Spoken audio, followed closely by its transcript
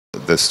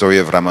the story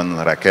of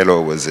Ramón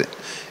Raquello was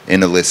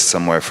in a list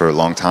somewhere for a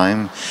long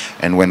time,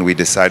 and when we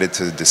decided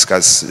to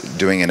discuss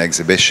doing an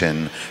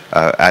exhibition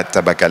at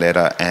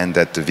Tabacalera and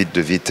at the Vite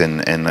de Vite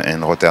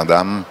in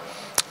Rotterdam,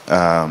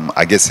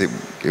 I guess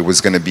it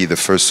was going to be the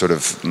first sort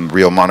of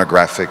real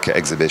monographic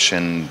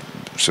exhibition,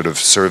 sort of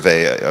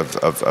survey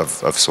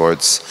of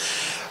sorts,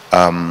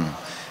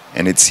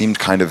 and it seemed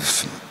kind of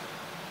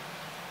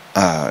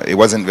it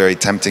wasn't very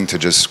tempting to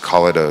just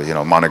call it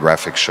a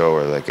monographic show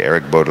or like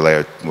Eric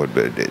Baudelaire would.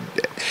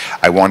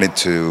 I wanted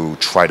to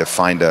try to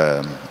find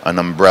an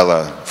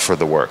umbrella for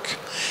the work,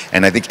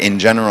 and I think in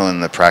general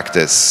in the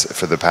practice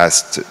for the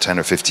past 10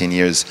 or 15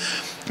 years,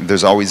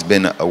 there's always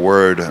been a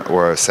word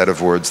or a set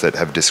of words that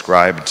have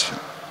described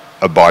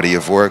a body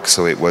of work.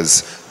 So it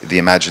was the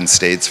imagined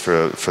states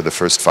for the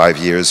first 5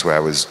 years where I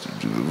was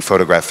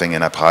photographing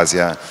in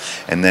Abkhazia,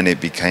 and then it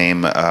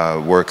became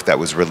work that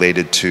was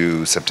related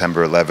to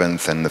September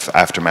 11th and the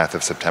aftermath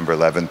of September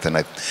 11th, and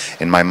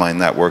in my mind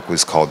that work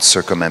was called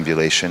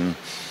circumambulation.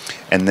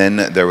 And then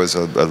there was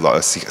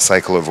a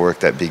cycle of work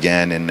that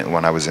began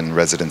when I was in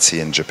residency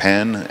in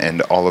Japan,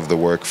 and all of the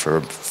work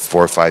for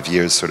 4 or 5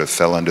 years sort of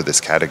fell under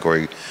this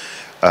category,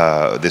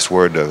 this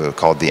word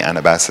called the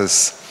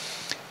Anabasis.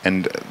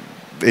 And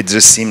it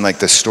just seemed like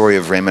the story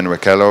of Ramón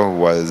Raquello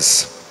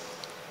was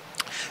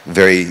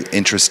very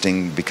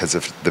interesting because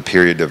of the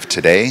period of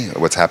today,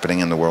 what's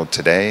happening in the world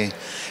today.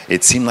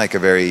 It seemed like a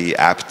very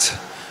apt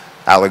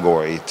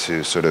allegory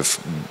to sort of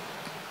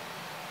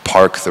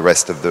park the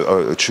rest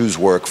of choose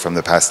work from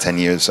the past 10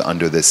 years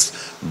under this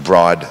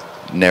broad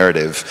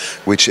narrative,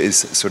 which is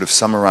sort of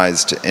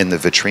summarized in the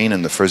vitrine,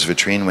 in the first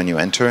vitrine when you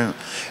enter.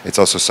 It's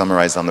also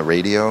summarized on the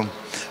radio.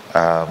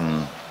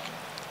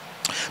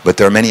 But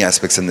there are many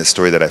aspects in this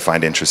story that I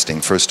find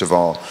interesting. First of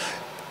all,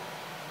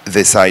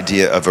 this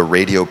idea of a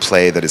radio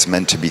play that is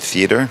meant to be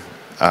theater,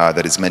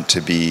 that is meant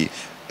to be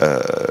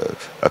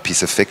a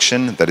piece of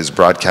fiction that is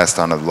broadcast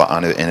in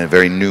a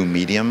very new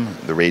medium,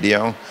 the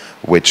radio,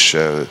 which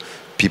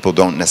people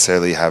don't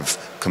necessarily have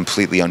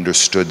completely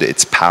understood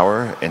its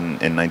power in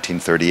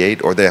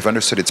 1938, or they have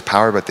understood its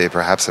power, but they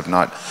perhaps have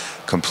not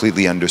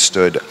completely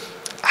understood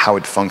how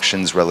it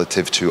functions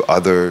relative to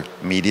other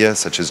media,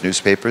 such as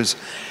newspapers.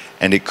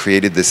 And it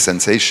created this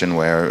sensation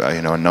where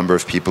a number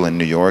of people in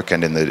New York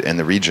and in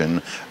the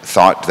region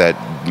thought that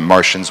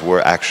Martians were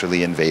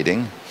actually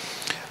invading.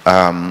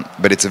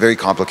 But it's a very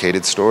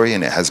complicated story,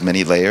 and it has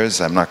many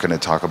layers. I'm not going to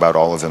talk about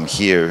all of them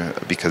here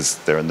because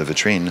they're in the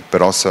vitrine,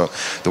 but also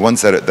the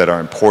ones that are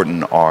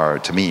important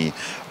to me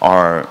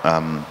are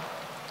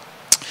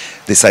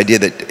this idea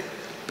that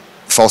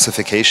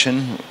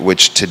falsification,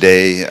 which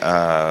today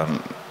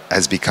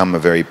has become a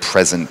very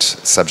present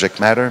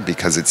subject matter,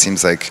 because it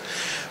seems like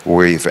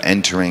we're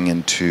entering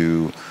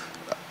into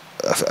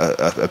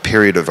a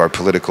period of our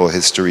political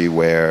history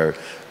where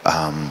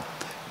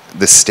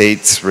the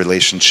state's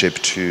relationship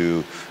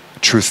to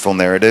truthful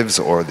narratives,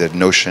 or the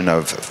notion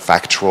of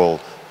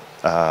factual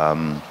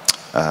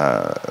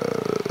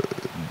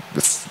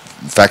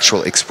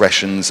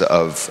expressions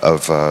of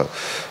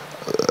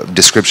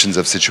descriptions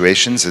of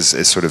situations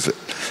is sort of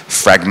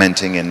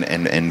fragmenting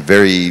in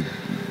very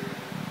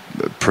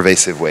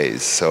pervasive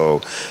ways.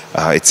 So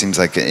it seems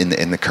like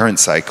in the current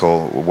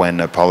cycle, when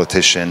a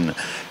politician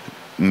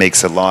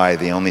makes a lie,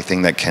 the only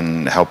thing that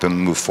can help him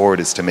move forward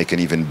is to make an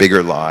even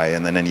bigger lie,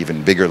 and then an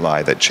even bigger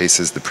lie that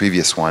chases the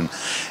previous one.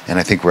 And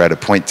I think we're at a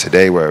point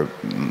today where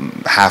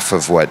half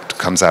of what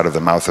comes out of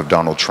the mouth of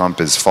Donald Trump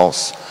is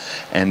false.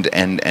 And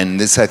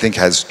this, I think,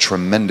 has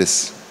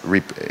tremendous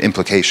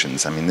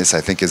implications. I mean, this, I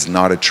think, is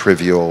not a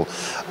trivial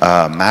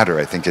matter.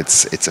 I think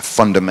it's a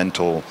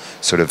fundamental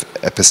sort of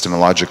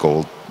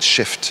epistemological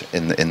shift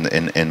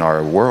in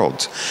our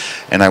world.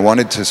 And I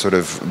wanted to sort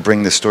of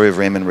bring the story of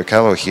Ramón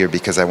Raquello here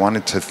because I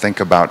wanted to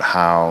think about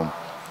how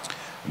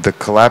the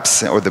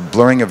collapse or the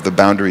blurring of the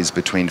boundaries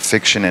between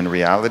fiction and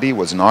reality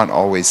was not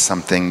always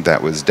something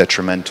that was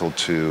detrimental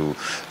to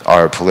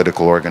our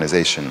political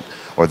organization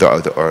or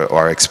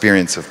our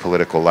experience of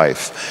political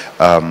life.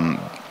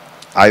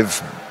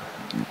 I've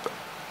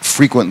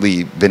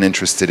frequently been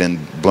interested in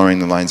blurring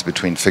the lines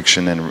between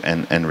fiction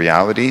and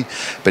reality,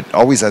 but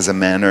always as a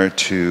manner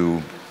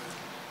to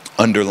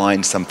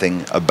underline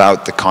something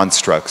about the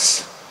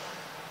constructs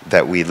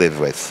that we live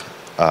with,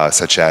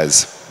 such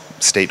as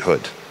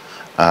statehood,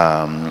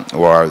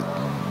 or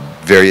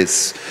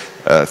various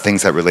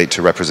things that relate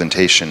to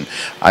representation.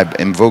 I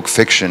invoke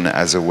fiction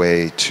as a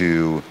way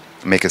to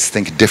make us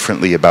think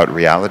differently about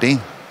reality,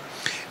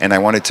 and I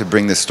wanted to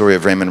bring the story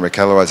of Ramón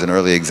Raquello as an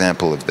early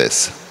example of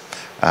this.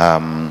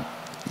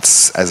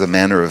 It's as a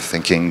manner of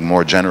thinking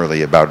more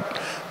generally about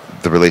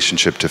the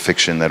relationship to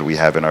fiction that we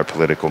have in our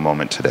political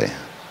moment today.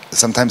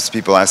 Sometimes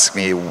people ask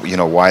me,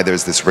 why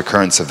there's this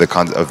recurrence of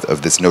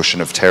this notion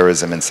of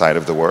terrorism inside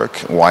of the work.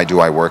 Why do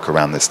I work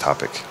around this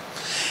topic?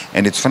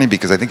 And it's funny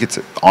because I think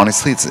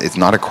honestly, it's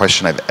not a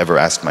question I've ever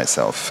asked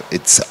myself.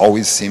 It's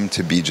always seemed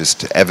to be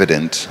just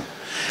evident.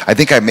 I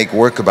think I make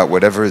work about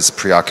whatever is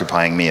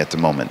preoccupying me at the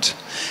moment.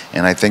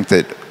 And I think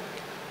that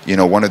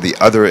one of the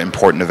other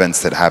important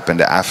events that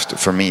happened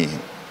for me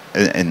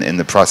in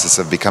the process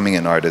of becoming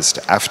an artist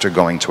after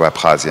going to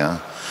Abkhazia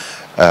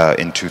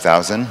in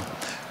 2000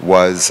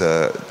 was,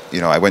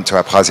 I went to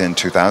Abkhazia in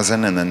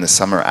 2000, and then the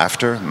summer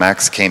after,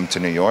 Max came to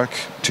New York.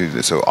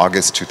 So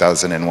August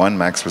 2001,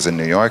 Max was in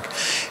New York,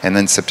 and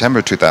then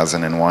September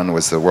 2001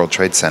 was the World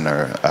Trade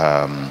Center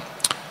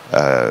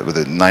with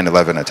the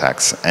 9/11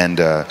 attacks, and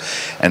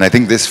I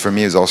think this for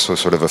me is also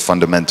sort of a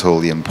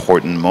fundamentally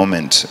important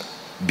moment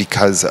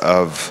because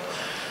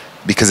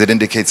it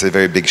indicates a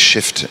very big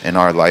shift in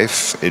our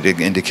life. It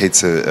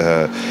indicates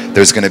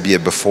there's going to be a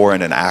before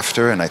and an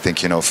after, and I think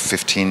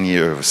 15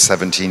 years,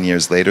 17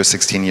 years later,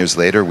 16 years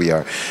later,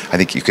 I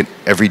think you can,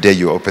 every day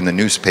you open the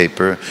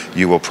newspaper,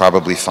 you will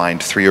probably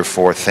find 3 or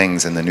 4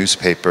 things in the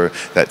newspaper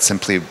that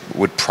simply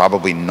would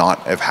probably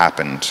not have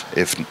happened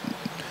if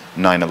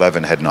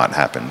 9/11 had not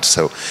happened.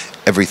 So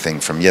everything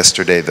from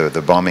yesterday,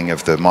 the bombing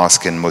of the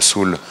mosque in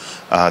Mosul,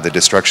 the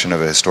destruction of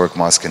a historic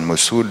mosque in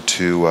Mosul,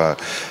 to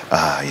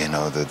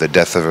the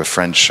death of a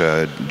French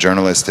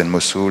journalist in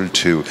Mosul,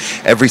 to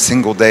every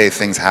single day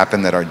things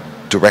happen that are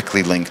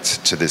directly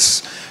linked to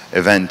this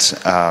event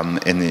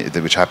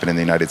which happened in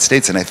the United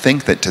States. And I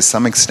think that to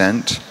some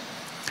extent,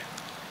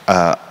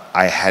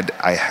 I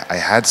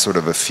had sort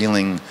of a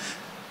feeling,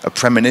 a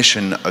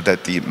premonition of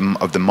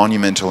the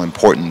monumental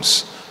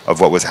importance of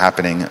what was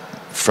happening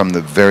from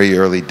the very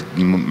early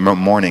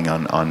morning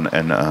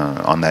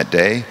on that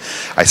day.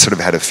 I sort of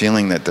had a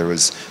feeling that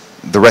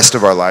the rest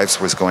of our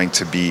lives was going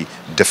to be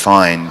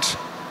defined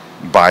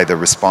by the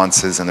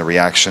responses and the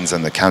reactions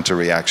and the counter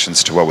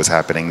reactions to what was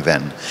happening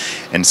then.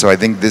 And so I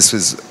think this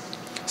was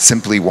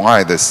simply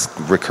why this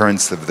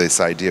recurrence of this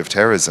idea of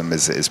terrorism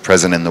is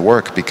present in the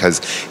work,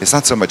 because it's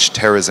not so much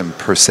terrorism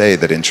per se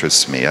that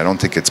interests me. I don't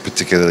think it's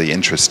particularly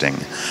interesting.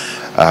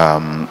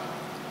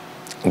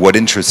 What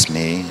interests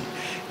me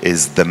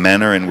is the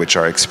manner in which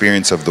our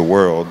experience of the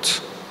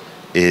world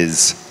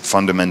is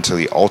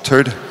fundamentally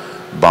altered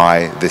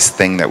by this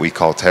thing that we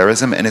call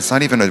terrorism. And it's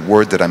not even a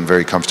word that I'm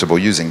very comfortable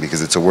using,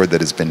 because it's a word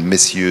that has been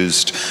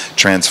misused,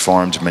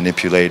 transformed,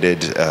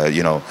 manipulated,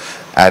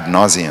 ad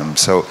nauseum.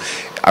 So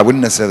I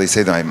wouldn't necessarily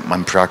say that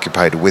I'm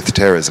preoccupied with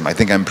terrorism. I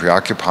think I'm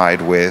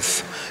preoccupied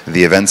with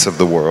the events of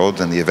the world,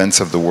 and the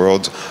events of the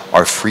world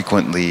are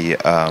frequently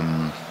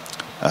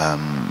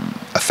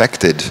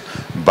affected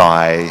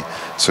by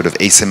sort of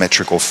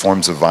asymmetrical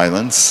forms of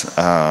violence,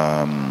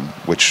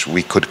 which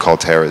we could call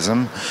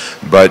terrorism.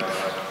 But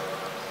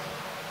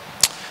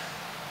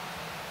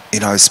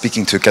I was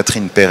speaking to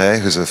Catherine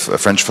Perret, who's a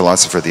French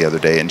philosopher, the other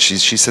day, and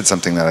she said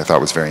something that I thought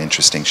was very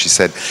interesting. She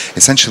said,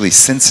 essentially,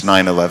 since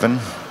 9/11,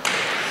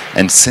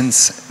 and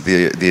since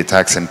the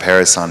attacks in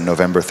Paris on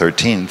November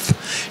 13th,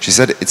 she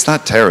said, it's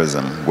not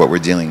terrorism, what we're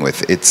dealing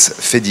with. It's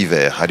faits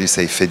divers. How do you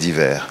say faits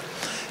divers?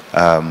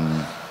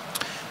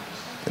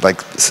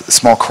 Like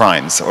small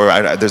crimes, or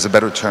there's a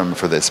better term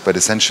for this, but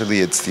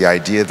essentially it's the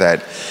idea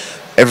that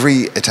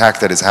every attack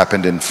that has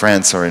happened in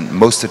France, or in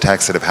most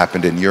attacks that have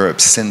happened in Europe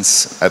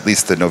since at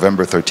least the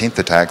November 13th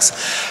attacks,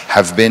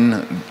 have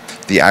been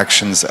the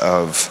actions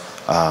of,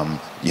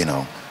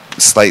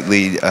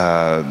 slightly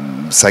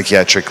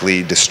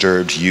psychiatrically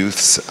disturbed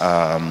youths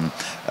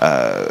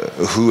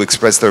who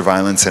express their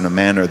violence in a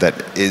manner that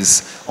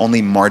is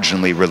only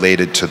marginally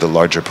related to the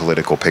larger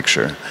political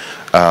picture.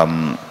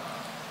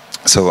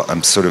 So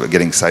I'm sort of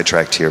getting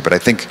sidetracked here, but I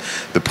think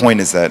the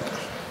point is that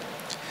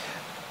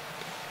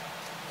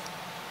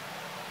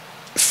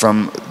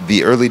from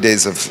the early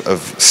days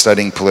of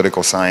studying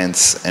political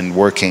science and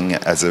working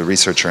as a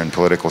researcher in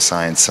political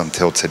science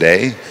until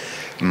today,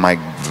 my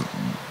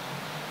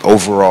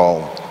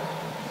overall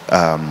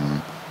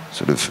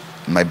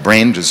my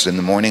brain just in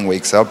the morning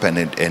wakes up and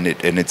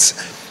it's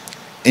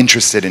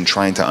interested in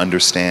trying to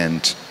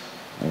understand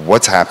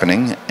what's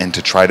happening and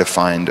to try to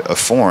find a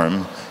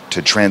form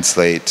to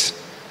translate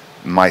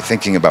my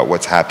thinking about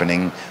what's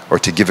happening, or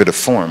to give it a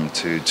form,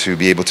 to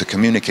be able to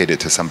communicate it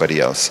to somebody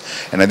else.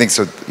 And I think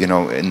so,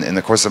 in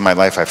the course of my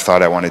life, I've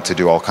thought I wanted to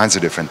do all kinds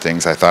of different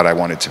things. I thought I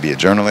wanted to be a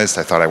journalist.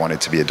 I thought I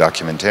wanted to be a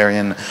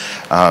documentarian.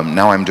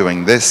 Now I'm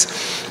doing this.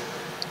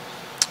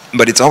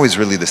 But it's always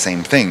really the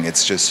same thing.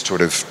 It's just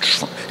sort of,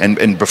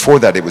 and before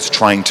that it was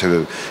trying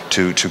to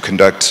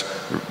conduct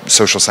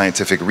social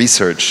scientific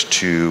research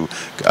to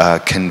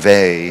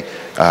convey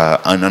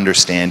an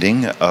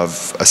understanding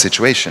of a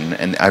situation.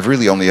 And I've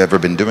really only ever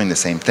been doing the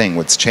same thing.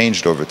 What's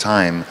changed over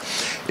time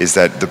is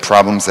that the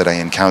problems that I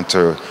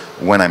encounter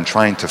when I'm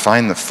trying to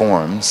find the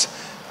forms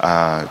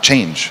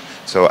change.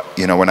 So,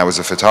 when I was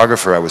a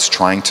photographer, I was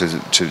trying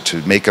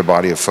to make a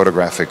body of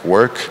photographic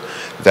work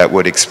that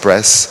would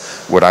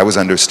express what I was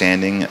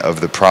understanding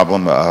of the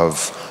problem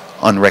of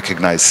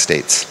unrecognized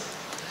states.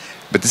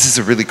 But this is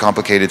a really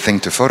complicated thing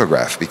to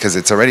photograph, because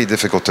it's already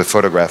difficult to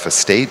photograph a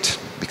state,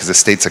 because a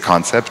state's a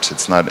concept.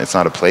 It's not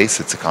a place,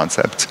 it's a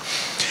concept.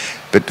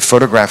 But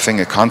photographing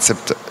a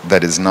concept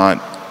that is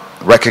not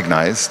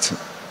recognized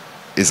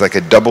is like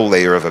a double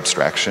layer of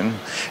abstraction.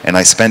 And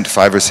I spent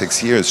 5 or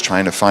 6 years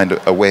trying to find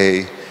a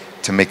way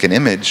to make an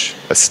image,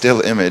 a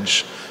still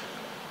image,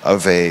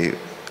 of a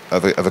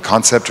of a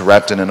concept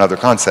wrapped in another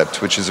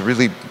concept, which is a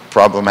really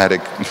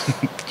problematic,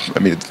 I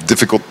mean, it's a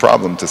difficult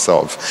problem to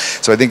solve.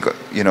 So I think,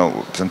 you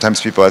know,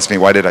 sometimes people ask me,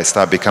 why did I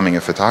stop becoming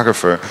a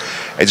photographer?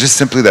 It's just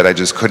simply that I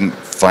just couldn't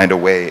find a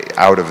way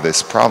out of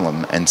this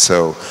problem. And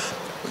so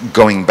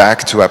going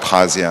back to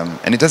Abkhazia,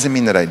 and it doesn't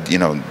mean that I, you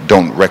know,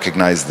 don't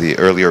recognize the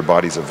earlier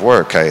bodies of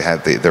work. I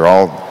have, they're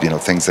all, you know,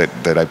 things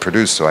that I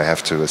produce, so I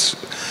have to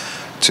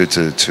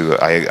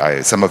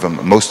some of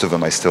them, most of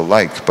them I still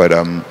like, but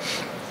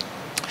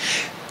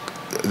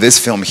this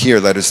film here,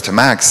 Letters to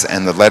Max,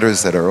 and the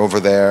letters that are over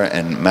there,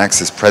 and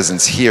Max's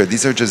presence here,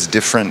 these are just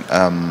different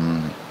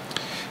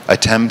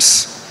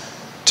attempts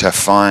to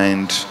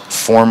find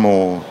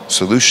formal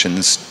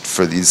solutions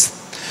for these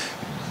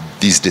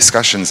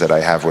discussions that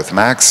I have with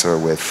Max, or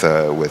with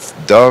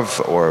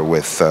Dove, or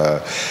with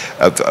the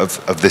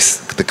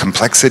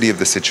complexity of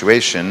the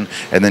situation,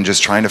 and then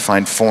just trying to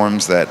find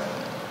forms that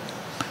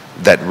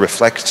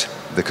reflect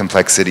the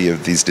complexity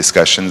of these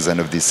discussions and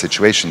of these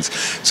situations.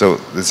 So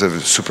there's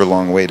a super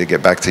long way to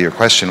get back to your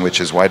question,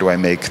 which is, why do I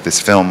make this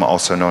film,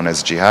 also known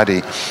as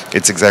Jihadi?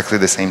 It's exactly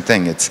the same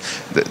thing.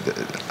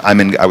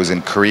 I was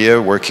in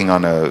Korea working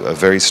on a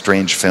very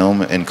strange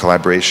film in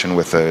collaboration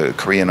with a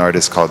Korean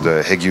artist called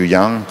Haegyu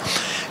Yang,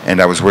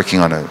 and I was working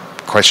on a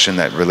question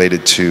that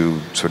related to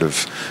sort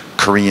of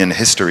Korean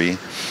history.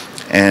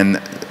 And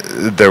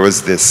there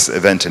was this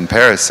event in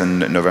Paris on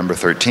November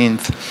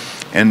 13th,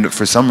 and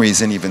for some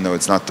reason, even though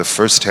it's not the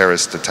first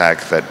terrorist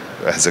attack that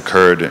has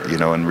occurred, you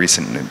know, in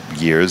recent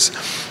years,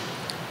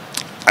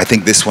 I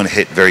think this one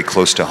hit very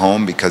close to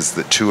home, because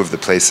the two of the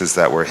places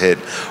that were hit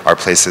are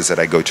places that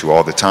I go to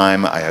all the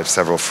time. I have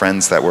several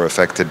friends that were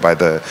affected by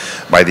the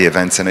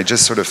events, and it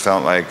just sort of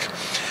felt like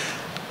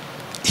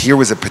here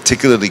was a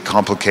particularly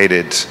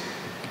complicated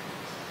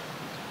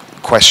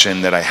question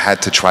that I had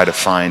to try to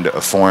find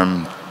a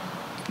form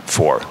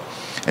for.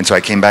 And so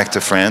I came back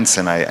to France,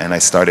 and I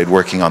started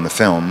working on the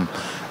film.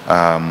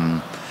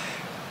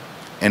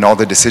 And all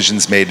the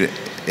decisions made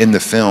in the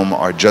film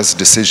are just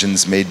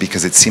decisions made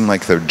because it seemed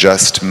like their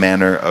just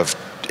manner of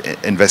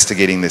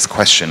investigating this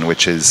question,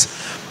 which is,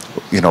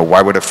 you know,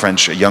 why would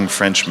a young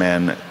French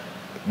man,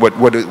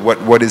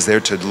 what is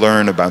there to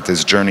learn about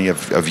this journey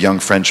of young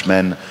French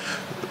men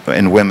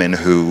and women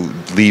who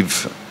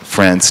leave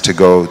France to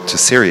go to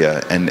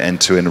Syria and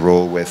to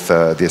enroll with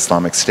the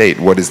Islamic State?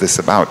 What is this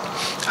about?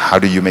 How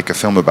do you make a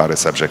film about a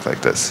subject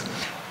like this?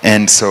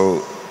 And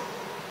so,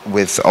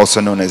 with also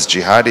known as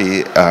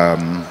Jihadi,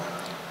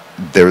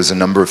 there was a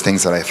number of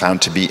things that I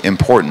found to be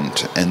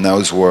important, and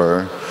those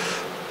were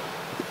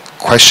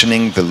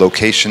questioning the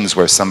locations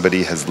where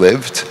somebody has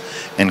lived,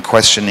 and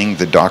questioning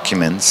the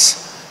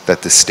documents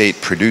that the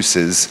state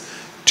produces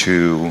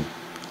to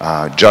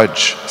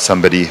judge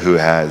somebody who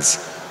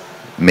has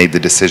made the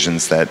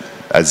decisions that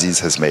Aziz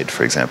has made,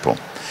 for example.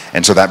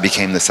 And so that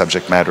became the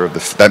subject matter of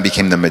that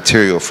became the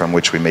material from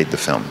which we made the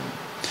film.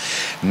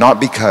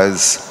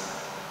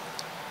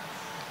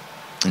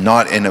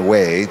 Not in a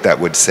way that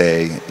would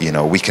say, you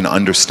know, we can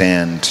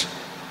understand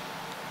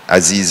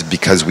Aziz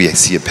because we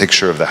see a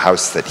picture of the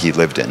house that he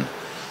lived in.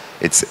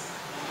 It's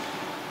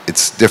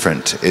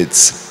different.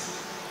 It's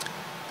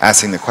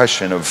asking the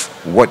question of,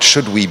 what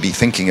should we be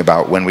thinking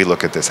about when we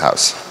look at this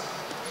house?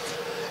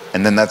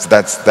 And then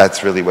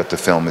that's really what the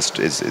film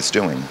is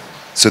doing.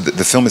 So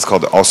the film is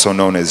called, also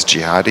known as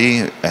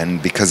Jihadi,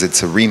 and because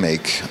it's a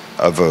remake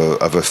of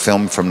a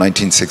film from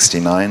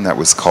 1969 that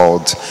was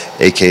called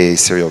AKA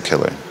Serial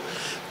Killer,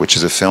 which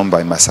is a film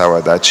by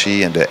Masao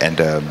Adachi and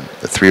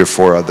 3 or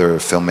 4 other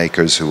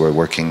filmmakers who were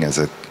working as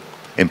an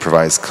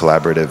improvised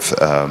collaborative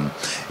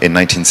in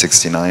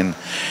 1969.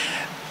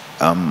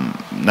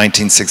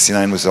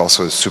 1969 was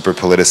also a super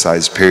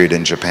politicized period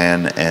in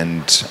Japan,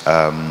 and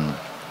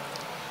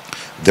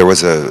there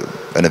was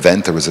an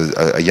event. There was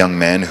a young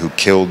man who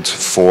killed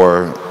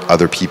 4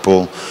 other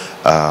people.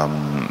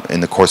 In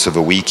the course of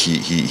a week,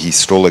 he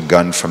stole a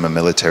gun from a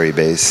military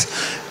base,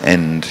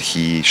 and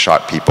he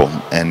shot people.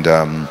 And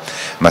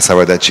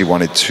Masao Adachi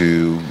wanted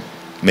to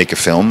make a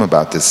film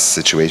about this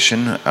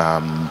situation,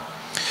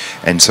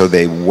 and so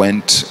they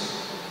went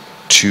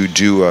to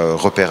do a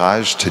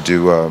repérage, to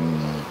do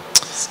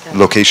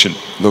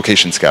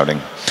location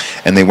scouting.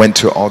 And they went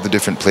to all the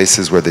different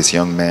places where this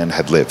young man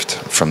had lived,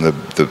 from the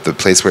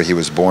place where he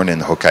was born in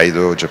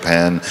Hokkaido,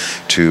 Japan,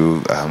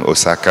 to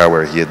Osaka,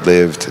 where he had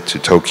lived, to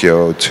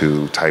Tokyo,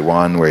 to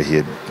Taiwan, where he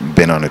had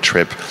been on a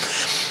trip.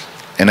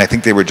 And I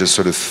think they were just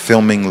sort of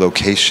filming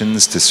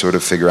locations to sort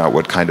of figure out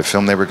what kind of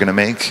film they were going to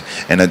make.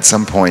 And at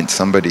some point,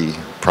 somebody,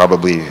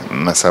 probably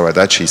Masao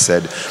Adachi,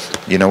 said,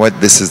 you know what,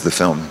 this is the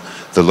film.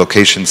 The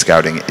location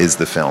scouting is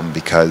the film,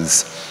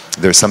 because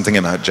there's something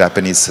in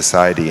Japanese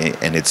society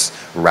and its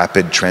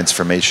rapid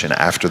transformation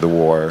after the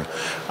war,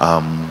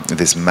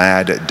 this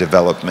mad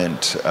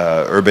development,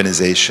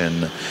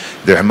 urbanization.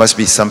 There must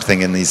be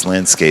something in these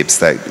landscapes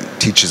that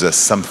teaches us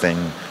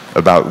something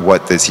about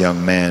what this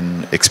young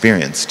man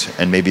experienced.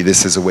 And maybe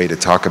this is a way to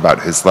talk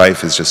about his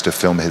life, is just to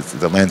film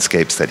the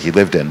landscapes that he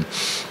lived in.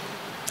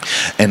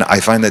 And I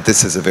find that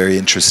this is a very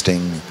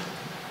interesting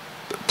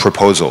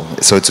proposal.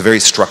 So it's a very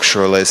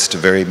structuralist,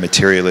 very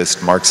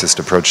materialist, Marxist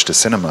approach to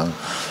cinema.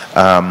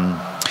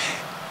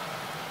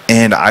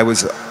 And I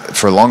was,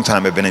 for a long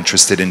time, I've been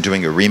interested in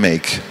doing a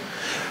remake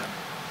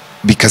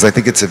because I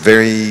think it's a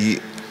very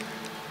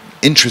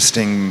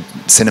interesting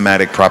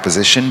cinematic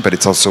proposition, but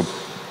it's also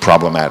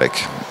problematic,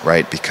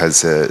 right?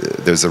 Because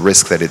there's a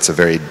risk that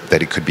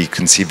that it could be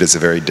conceived as a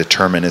very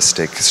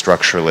deterministic,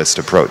 structuralist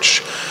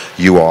approach.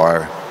 You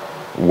are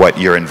what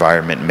your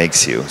environment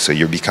makes you. So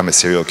you become a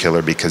serial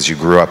killer because you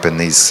grew up in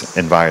these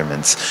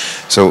environments.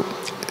 So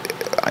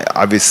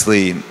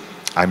obviously,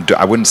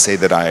 I wouldn't say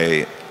that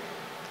I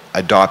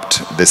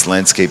adopt this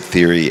landscape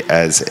theory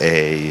as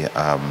a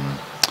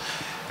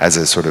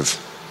sort of,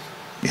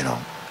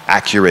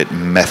 accurate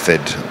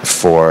method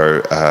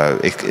for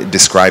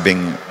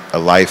describing a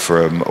life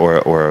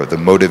or the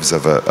motives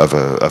of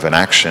an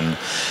action.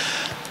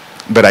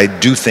 But I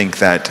do think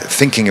that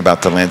thinking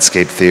about the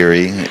landscape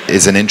theory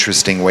is an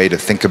interesting way to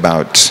think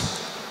about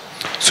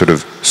sort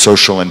of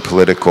social and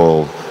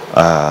political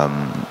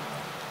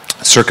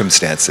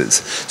circumstances.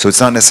 So it's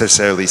not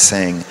necessarily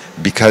saying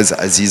because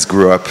Aziz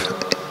grew up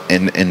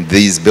in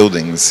these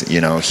buildings,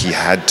 he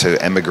had to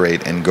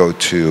emigrate and go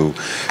to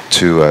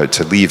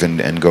leave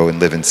and go and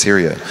live in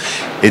Syria.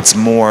 It's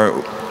more,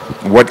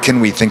 what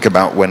can we think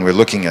about when we're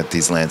looking at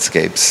these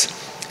landscapes,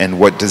 and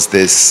what does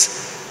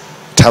this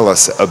tell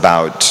us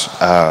about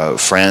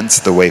France,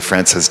 the way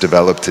France has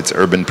developed its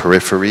urban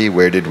periphery?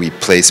 Where did we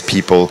place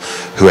people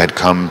who had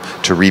come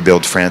to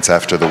rebuild France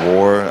after the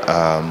war?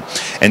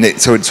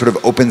 So it sort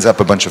of opens up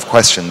a bunch of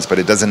questions, but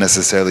it doesn't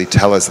necessarily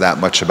tell us that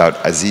much about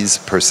Aziz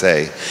per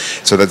se.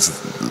 So that's,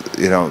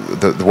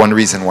 the one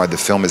reason why the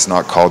film is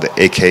not called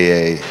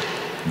AKA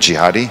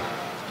Jihadi,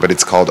 but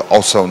it's called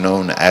also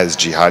known as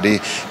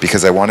Jihadi,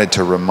 because I wanted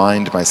to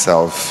remind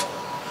myself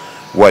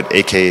what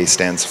AKA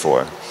stands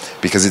for.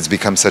 Because it's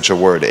become such a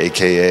word.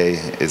 AKA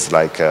is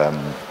like,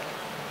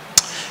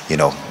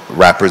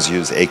 rappers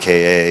use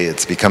AKA,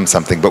 it's become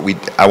something. But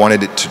I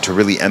wanted it to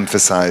really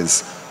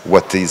emphasize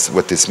what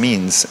this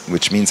means,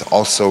 which means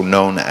also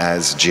known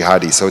as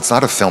jihadi. So it's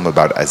not a film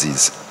about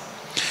Aziz.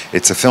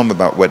 It's a film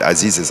about what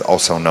Aziz is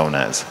also known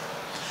as.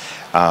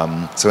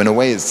 So in a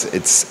way,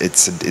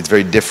 it's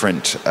very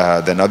different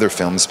than other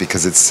films,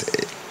 because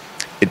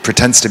it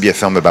pretends to be a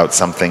film about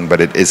something, but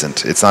it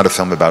isn't. It's not a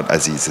film about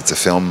Aziz. It's a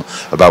film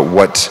about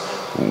what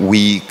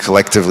we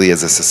collectively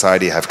as a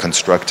society have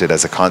constructed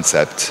as a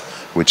concept,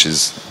 which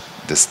is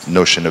this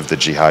notion of the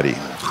jihadi.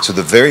 So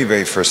the very,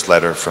 very first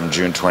letter from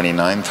June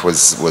 29th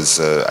was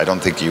I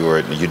don't think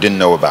you didn't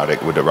know about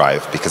it would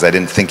arrive, because I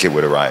didn't think it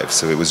would arrive.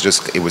 So it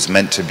was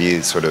meant to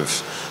be sort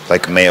of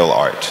like mail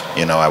art.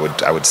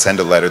 I would send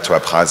a letter to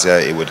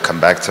Abkhazia, it would come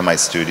back to my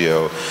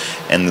studio,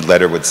 and the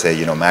letter would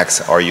say,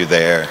 Max, are you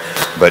there?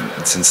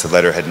 But since the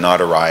letter had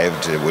not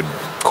arrived, it would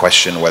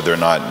question whether or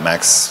not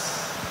Max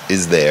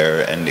is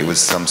there, and it was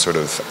some sort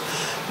of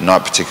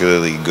not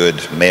particularly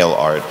good mail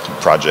art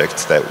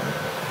project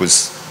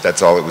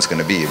that's all it was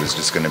going to be. It was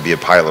just going to be a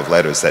pile of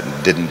letters that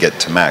didn't get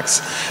to Max.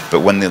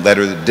 But when the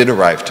letter did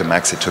arrive to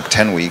Max, it took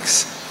 10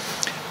 weeks,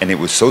 and it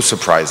was so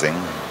surprising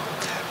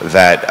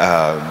that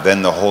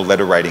then the whole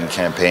letter writing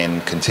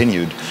campaign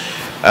continued.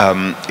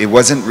 It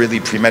wasn't really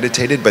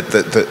premeditated, but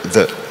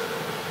the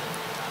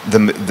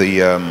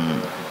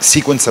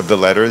sequence of the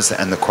letters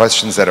and the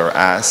questions that are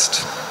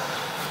asked,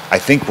 I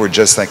think, were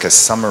just like a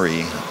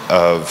summary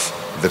of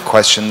the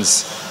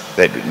questions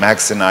that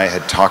Max and I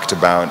had talked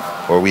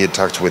about, or we had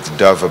talked with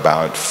Dove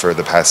about for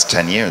the past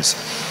 10 years.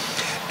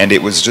 And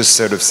it was just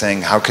sort of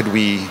saying, how could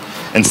we,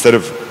 instead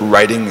of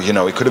writing,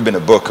 it could have been a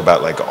book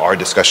about like our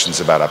discussions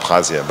about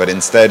Abkhazia, but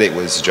instead it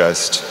was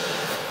just,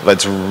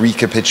 let's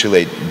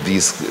recapitulate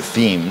these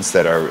themes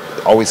that are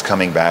always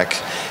coming back,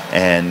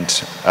 and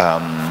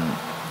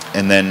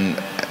then,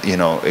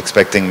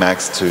 expecting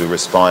Max to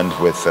respond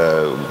with,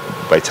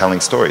 by telling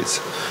stories,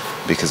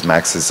 because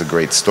Max is a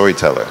great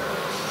storyteller.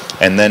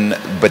 And then,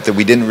 but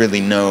we didn't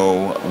really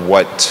know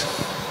what,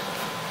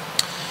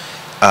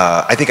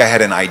 I think I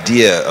had an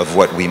idea of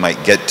what we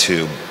might get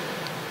to,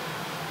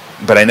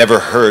 but I never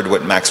heard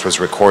what Max was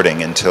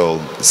recording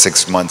until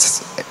 6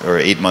 months or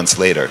 8 months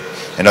later.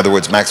 In other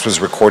words, Max was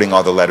recording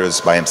all the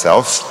letters by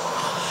himself,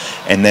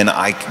 and then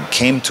I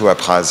came to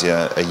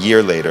Abkhazia a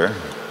year later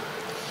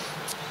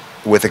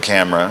with a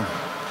camera,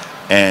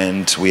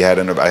 and I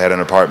had an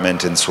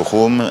apartment in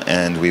Sukhum,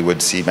 and we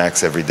would see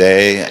Max every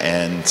day,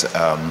 and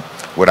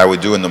what I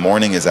would do in the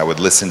morning is I would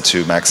listen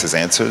to Max's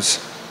answers,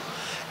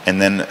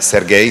 and then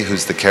Sergei,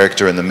 who's the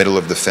character in the middle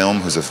of the film,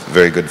 who's a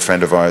very good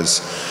friend of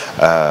ours,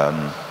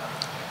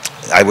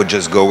 I would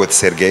just go with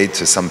Sergei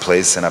to some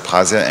place in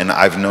Abkhazia, and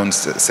I've known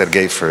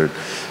Sergei for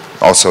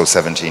also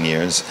 17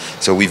 years,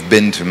 so we've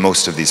been to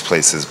most of these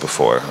places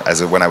before.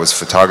 When I was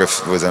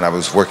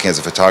working as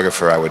a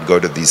photographer, I would go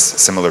to these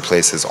similar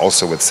places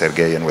also with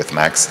Sergei and with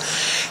Max.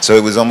 So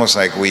it was almost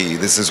like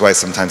this is why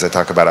sometimes I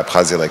talk about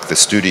Abkhazia like the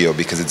studio,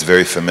 because it's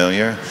very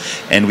familiar,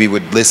 and we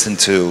would listen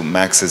to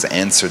Max's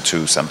answer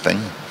to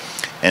something,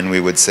 and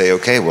we would say,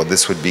 okay, well,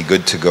 this would be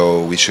good to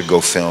go, we should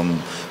go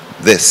film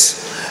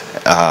this.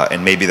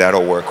 and maybe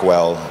that'll work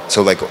well.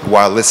 So like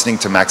while listening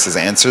to Max's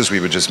answers, we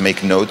would just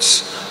make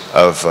notes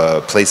of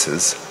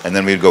places, and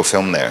then we'd go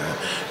film there.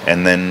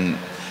 And then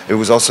it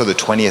was also the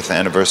 20th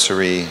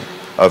anniversary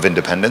of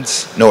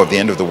independence, no, of the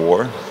end of the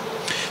war.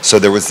 So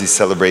there was these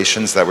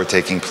celebrations that were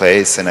taking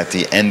place, and at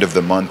the end of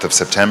the month of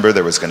September,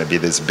 there was going to be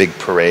this big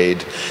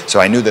parade. So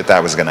I knew that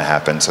that was going to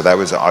happen. So that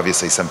was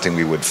obviously something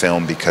we would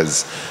film,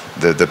 because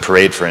the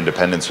parade for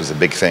independence was a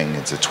big thing.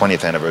 It's a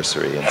 20th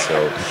anniversary, and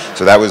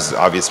so that was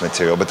obvious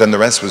material. But then the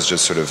rest was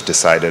just sort of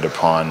decided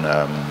upon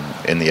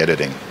in the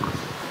editing.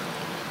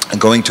 And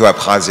going to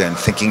Abkhazia and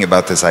thinking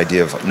about this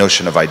idea of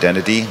notion of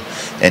identity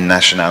and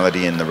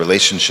nationality and the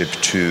relationship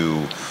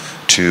to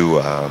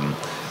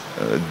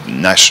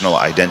national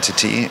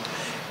identity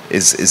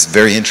is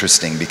very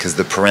interesting, because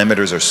the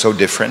parameters are so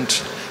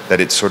different that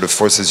it sort of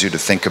forces you to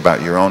think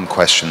about your own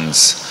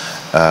questions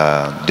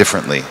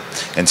differently.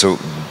 And so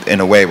in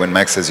a way, when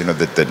Max says, you know,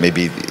 that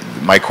maybe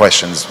my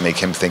questions make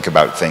him think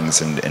about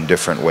things in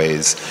different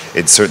ways,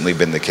 it's certainly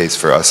been the case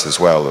for us as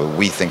well.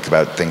 We think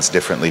about things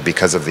differently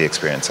because of the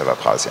experience of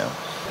Abkhazia.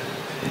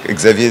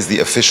 Xavier is the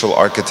official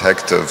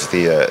architect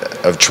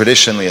of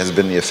traditionally has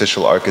been the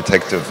official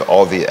architect of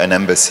all the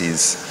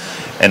embassies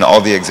and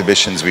all the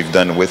exhibitions we've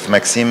done with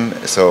Maxime.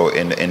 So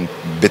in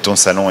Béton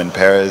Salon in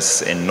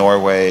Paris, in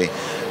Norway,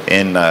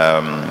 in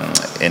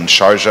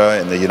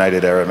Sharjah in the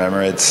United Arab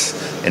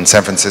Emirates, in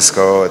San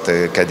Francisco at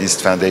the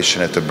Cadiz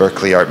Foundation, at the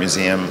Berkeley Art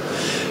Museum.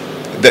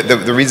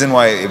 The reason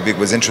why it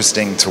was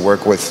interesting to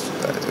work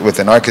with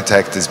an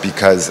architect is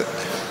because,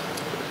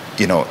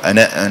 you know,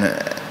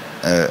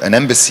 an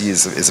embassy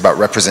is about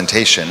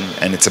representation,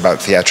 and it's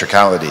about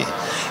theatricality.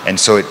 And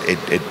so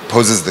it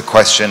poses the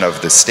question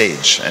of the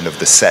stage and of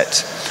the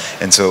set.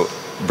 And so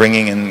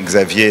bringing in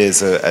Xavier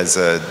as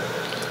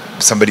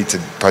somebody to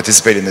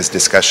participate in this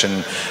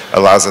discussion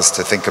allows us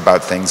to think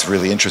about things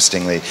really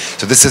interestingly.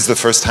 So this is the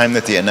first time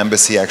that the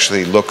embassy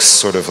actually looks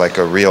sort of like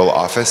a real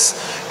office.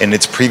 In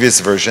its previous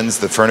versions,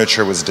 the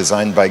furniture was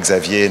designed by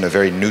Xavier in a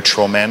very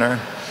neutral manner.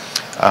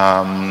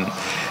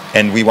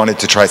 And we wanted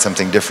to try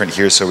something different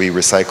here, so we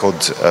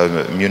recycled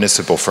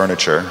municipal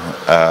furniture.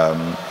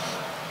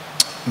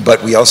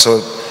 But we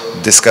also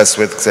discussed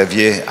with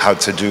Xavier how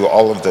to do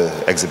all of the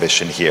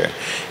exhibition here.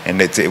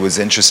 And it was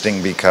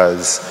interesting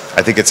because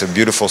I think it's a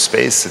beautiful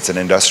space, it's an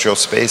industrial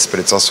space, but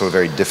it's also a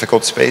very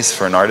difficult space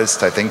for an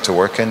artist, I think, to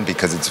work in,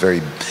 because it's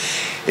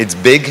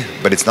big,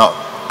 but it's not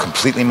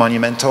completely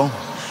monumental,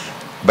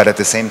 but at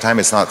the same time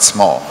it's not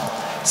small.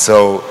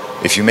 So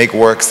if you make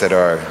works that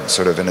are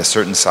sort of in a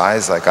certain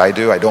size, like I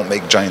do, I don't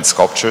make giant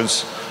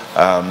sculptures.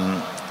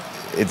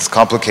 It's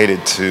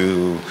complicated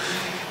to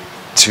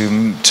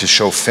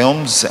show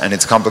films, and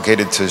it's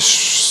complicated to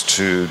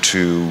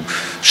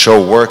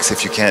show works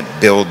if you can't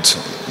build,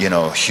 you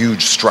know,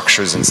 huge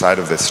structures inside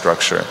of this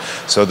structure.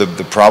 So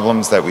the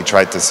problems that we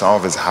tried to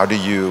solve is how do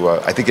you,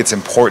 I think it's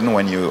important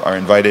when you are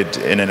invited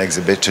in an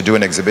to do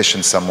an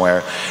exhibition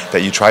somewhere,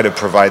 that you try to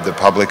provide the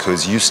public who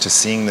is used to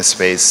seeing the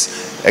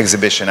space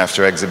exhibition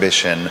after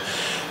exhibition.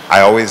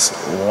 I always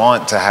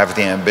want to have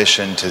the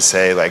ambition to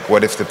say, like,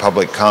 what if the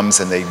public comes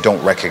and they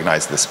don't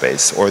recognize the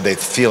space, or they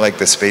feel like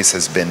the space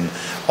has been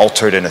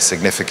altered in a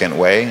significant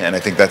way? And I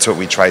think that's what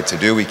we tried to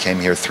do. We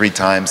came here 3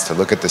 times to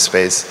look at the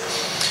space,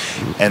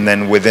 and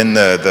then within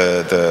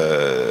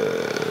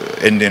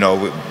and you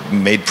know,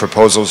 made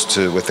proposals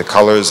with the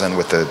colors and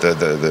with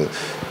the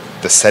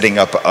setting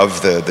up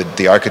of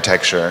the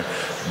architecture,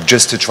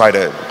 just to try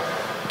to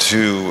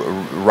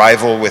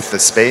rival with the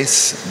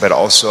space, but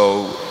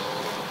also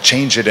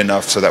change it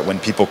enough so that when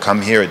people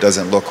come here, it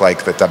doesn't look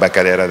like the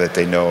tabacalera that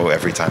they know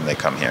every time they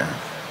come here.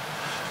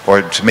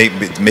 Or to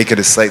make it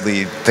a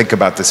slightly, think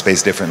about the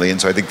space differently.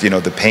 And so I think, you know,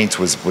 the paint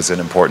was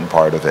an important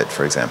part of it,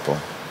 for example.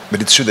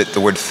 But it's true that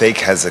the word fake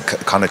has a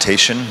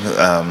connotation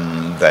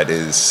that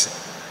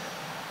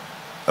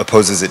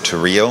opposes it to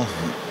real,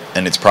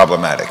 and it's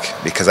problematic,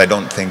 because I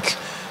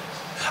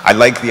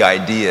like the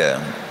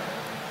idea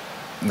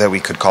that we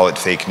could call it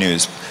fake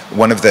news.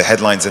 One of the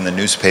headlines in the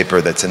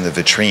newspaper that's in the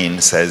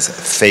vitrine says,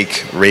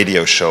 "Fake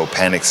radio show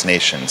panics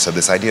nation." So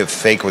this idea of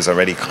fake was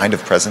already kind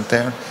of present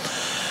there.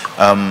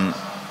 I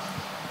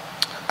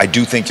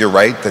do think you're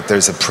right that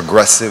there's a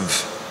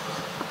progressive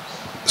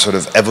sort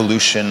of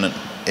evolution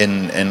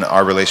in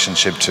our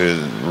relationship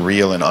to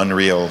real and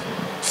unreal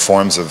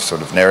forms of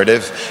sort of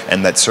narrative,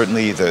 and that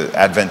certainly the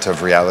advent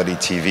of reality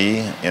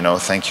TV, you know,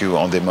 thank you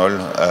Endemol,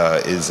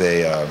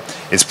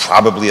 is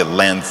probably a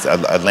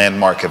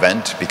landmark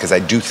event, because I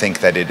do think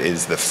that it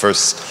is the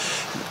first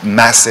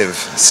massive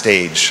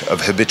stage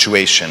of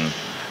habituation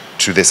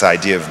to this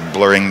idea of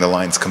blurring the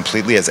lines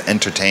completely as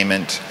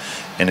entertainment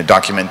in a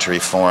documentary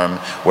form,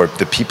 where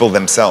the people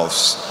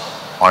themselves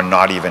are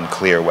not even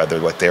clear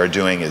whether what they're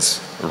doing is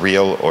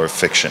real or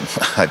fiction.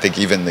 I think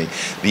even the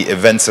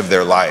events of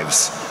their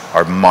lives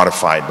are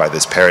modified by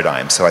this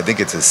paradigm. So I think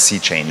it's a sea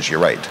change, you're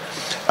right.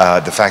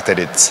 The fact that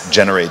it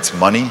generates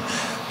money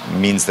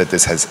means that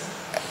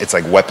it's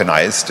like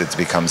weaponized, it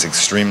becomes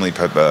extremely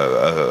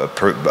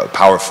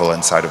powerful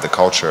inside of the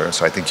culture,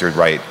 so I think you're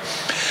right.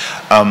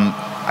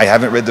 I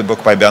haven't read the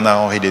book by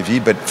Bernard-Henri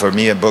Lévy, but for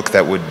me a book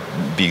that would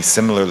be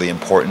similarly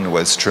important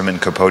was Truman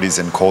Capote's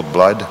In Cold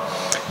Blood,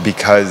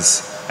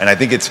 because, and I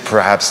think it's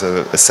perhaps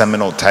a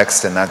seminal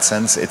text in that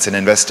sense, it's an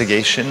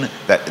investigation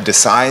that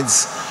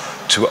decides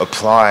to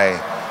apply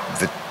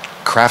the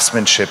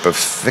craftsmanship of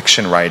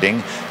fiction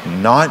writing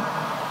not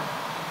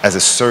as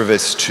a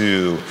service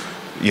to,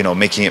 you know,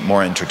 making it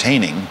more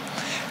entertaining.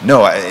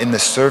 No, in the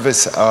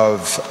service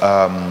of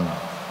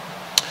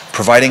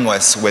providing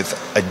us with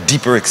a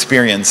deeper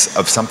experience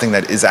of something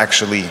that is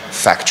actually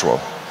factual.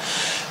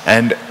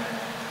 And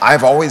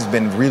I've always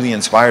been really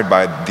inspired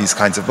by these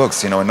kinds of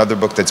books. You know, another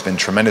book that's been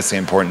tremendously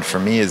important for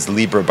me is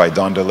Libre by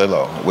Don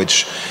DeLillo,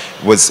 which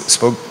was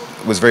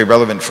very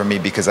relevant for me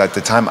because at the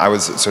time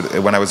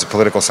when I was a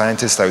political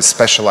scientist, I was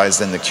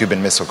specialized in the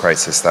Cuban Missile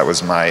Crisis. That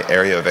was my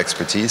area of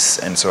expertise,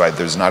 and so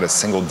there's not a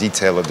single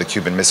detail of the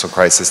Cuban Missile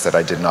Crisis that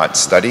I did not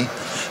study.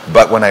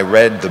 But when I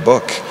read the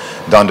book,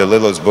 Don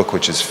DeLillo's book,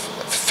 which is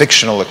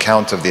fictional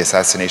account of the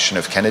assassination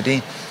of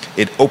Kennedy,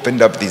 it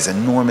opened up these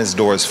enormous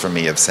doors for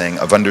me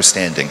of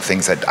understanding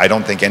things that I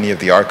don't think any of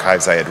the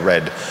archives I had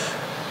read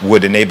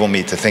would enable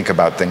me to think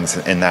about things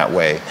in that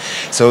way.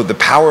 So the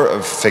power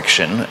of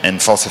fiction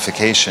and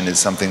falsification is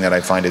something that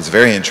I find is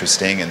very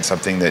interesting, and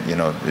something that, you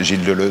know,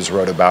 Gilles Deleuze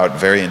wrote about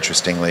very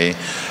interestingly.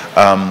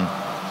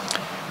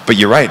 But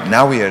you're right,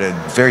 now we are at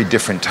a very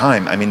different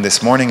time. I mean,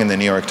 this morning in the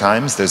New York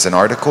Times, there's an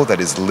article that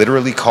is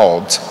literally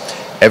called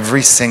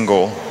 "Every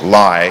Single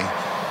Lie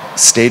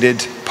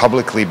Stated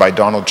Publicly by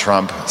Donald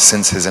Trump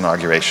Since His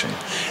Inauguration."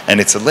 And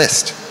it's a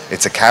list.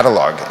 It's a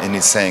catalog, and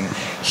he's saying,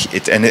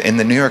 and in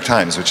the New York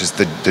Times, which is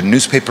the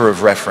newspaper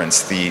of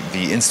reference,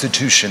 the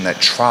institution that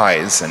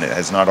tries, and it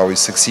has not always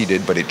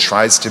succeeded, but it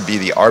tries to be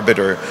the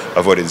arbiter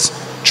of what is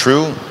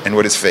true and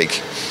what is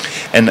fake.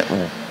 And,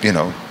 you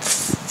know,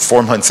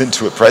 4 months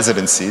into a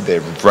presidency,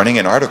 they're running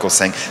an article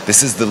saying,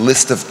 this is the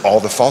list of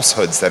all the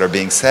falsehoods that are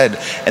being said,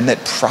 and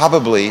that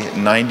probably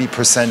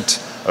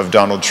 90% of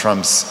Donald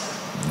Trump's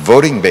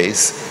voting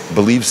base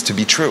believes to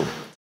be true.